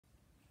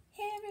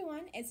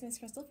everyone, it's Miss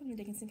Crystal from the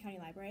Dickinson County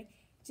Library.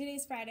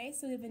 Today's Friday,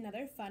 so we have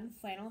another fun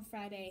Flannel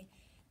Friday.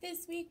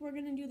 This week we're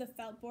going to do the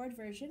felt board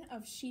version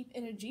of Sheep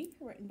in a Jeep,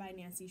 written by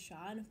Nancy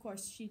Shaw, and of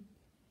course she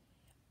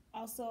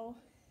also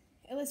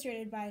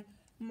illustrated by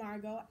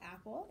Margot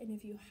Apple. And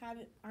if you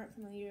aren't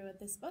familiar with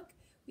this book,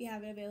 we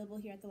have it available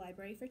here at the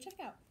library for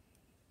checkout.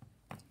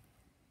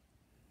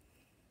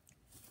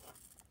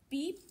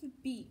 Beep,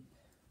 beep.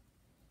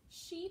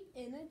 Sheep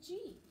in a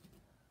Jeep.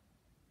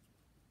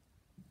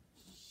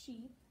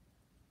 Sheep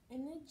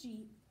in a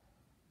Jeep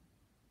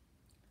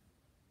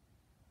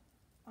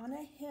on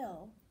a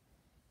hill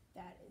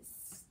that is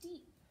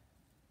steep.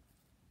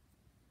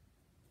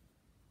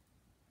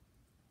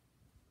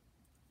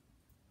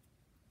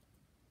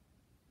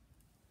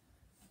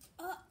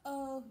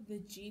 Uh-oh, the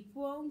Jeep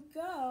won't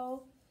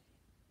go.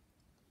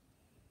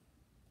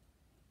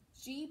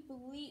 Sheep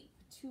leap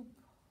to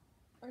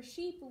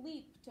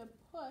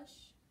push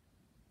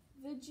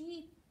the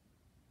Jeep.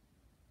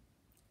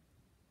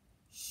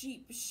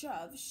 Sheep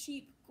shove,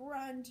 sheep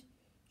grunt,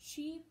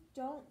 sheep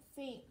don't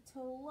think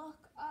to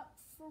look up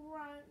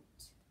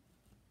front.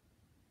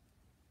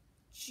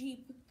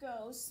 Jeep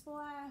goes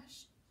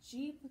splash,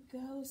 Jeep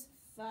goes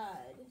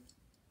thud.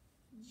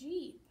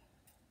 Jeep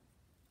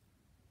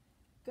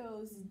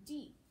goes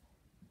deep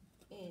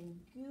in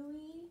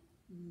gooey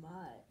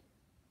mud.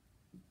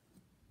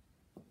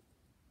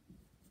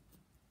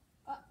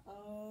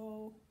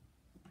 Uh-oh.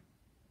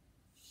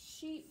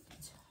 Sheep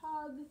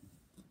tug,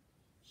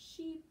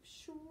 sheep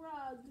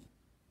shrug,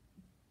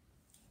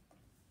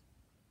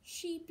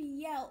 sheep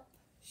yelp,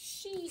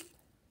 sheep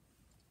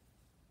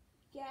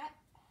get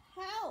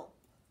help.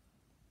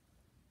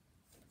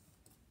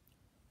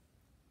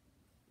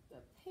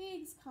 The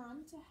pigs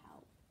come to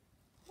help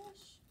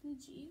push the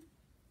Jeep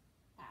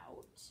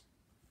out.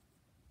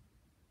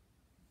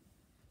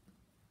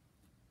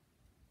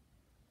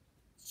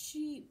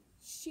 Sheep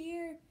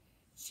cheer,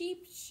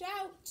 sheep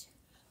shout,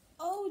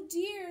 oh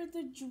dear,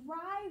 the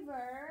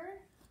driver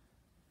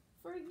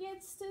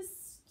forgets to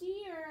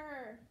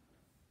steer.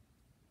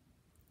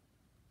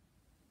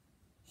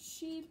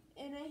 Sheep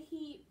in a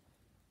heap,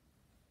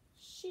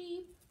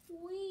 sheep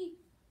weep.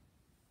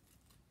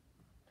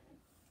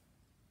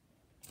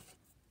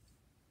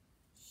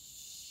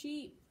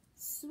 Sheep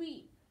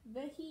sweep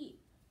the heap.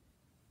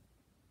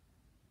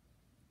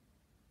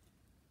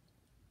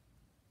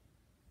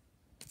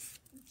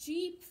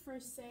 Jeep for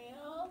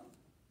sale,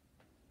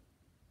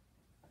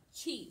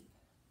 cheap.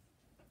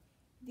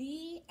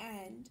 The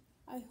end.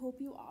 I hope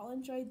you all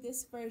enjoyed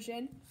this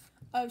version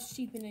of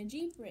Sheep in a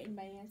Jeep, written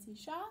by Nancy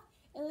Shaw,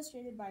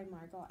 illustrated by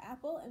Margot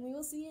Apple, and we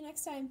will see you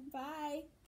next time. Bye!